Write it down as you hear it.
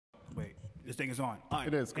This thing is on. All right.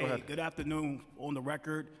 It is. Go ahead. Good afternoon. On the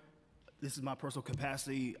record, this is my personal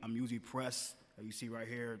capacity. I'm usually press. As you see right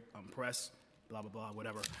here, I'm press, blah, blah, blah,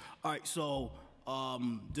 whatever. All right, so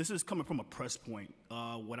this is coming from a press point.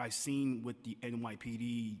 What I've seen with the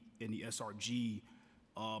NYPD and the SRG,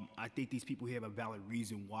 I think these people here have a valid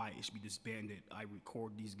reason why it should be disbanded. I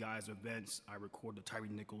record these guys' events. I record the Tyree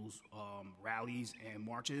Nichols rallies and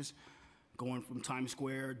marches. Going from Times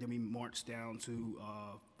Square, then we marched down to,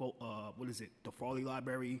 the Farley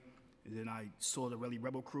Library, and then I saw the Rally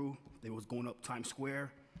Rebel crew. They was going up Times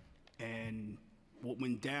Square, and what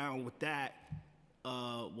went down with that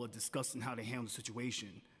was discussing how to handle the situation.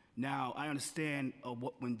 Now, I understand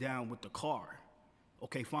what went down with the car.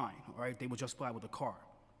 Okay, fine, all right, they were justified with the car.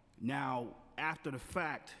 Now, after the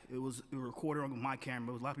fact, it was recorded on my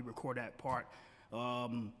camera, a lot of people record that part.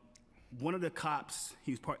 One of the cops,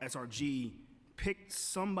 he was part SRG, picked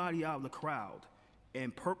somebody out of the crowd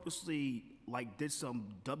and purposely did some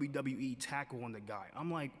WWE tackle on the guy.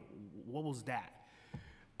 I'm like, what was that?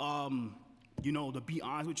 To be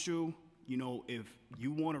honest with you, if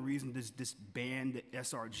you want a reason to disband the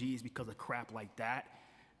SRGs because of crap like that,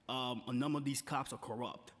 a number of these cops are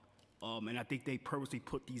corrupt. And I think they purposely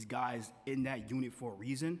put these guys in that unit for a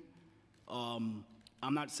reason. I'm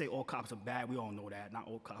not saying all cops are bad. We all know that. Not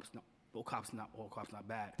all cops. All cops not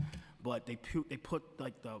bad, but they put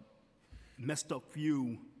the messed up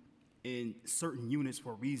few in certain units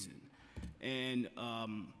for a reason, and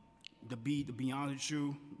to be honest with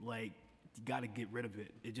you, you got to get rid of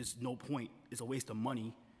it. It's just no point. It's a waste of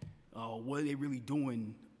money. What are they really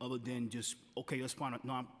doing other than just let's find a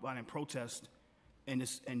nonviolent protest and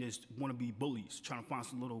just want to be bullies, trying to find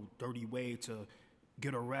some little dirty way to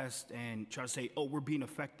get arrested and try to say, oh, we're being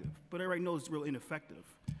effective, but everybody knows it's real ineffective.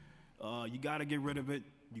 You got to get rid of it.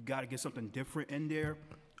 You got to get something different in there.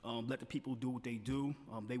 Let the people do what they do.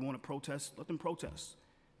 They want to protest, let them protest.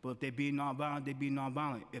 But if they're being nonviolent, they're being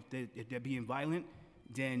nonviolent. If they're being violent,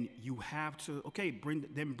 then you have to,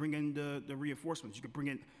 bring in the reinforcements. You could bring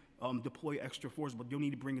in, deploy extra force, but you'll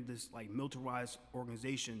need to bring in this militarized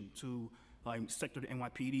organization to sector the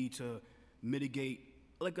NYPD to mitigate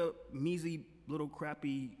a measly little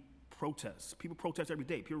crappy protests. People protest every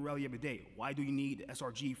day. People rally every day. Why do you need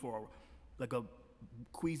SRG for a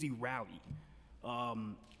queasy rally?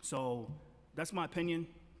 So that's my opinion.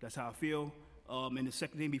 That's how I feel. And the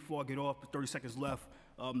second thing before I get off, 30 seconds left,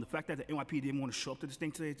 the fact that the NYPD didn't want to show up to this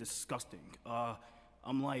thing today is disgusting.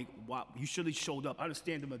 I'm like, wow, you should have showed up. I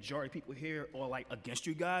understand the majority of people here are against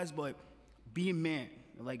you guys, but be a man.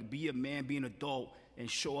 Be a man, be an adult, and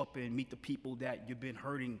show up and meet the people that you've been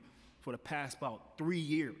hurting for the past about 3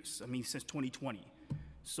 years, since 2020.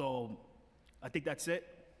 So I think that's it.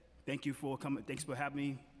 Thank you for coming. Thanks for having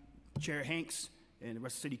me, Chair Hanks, and the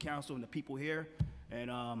rest of the City Council and the people here. And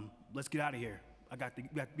let's get out of here.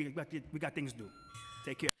 We got things to do.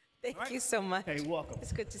 Take care. Thank you so much. Hey, welcome.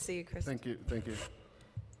 It's good to see you, Chris. Thank you.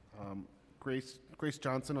 Grace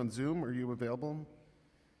Johnson on Zoom, are you available?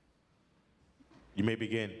 You may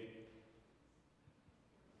begin.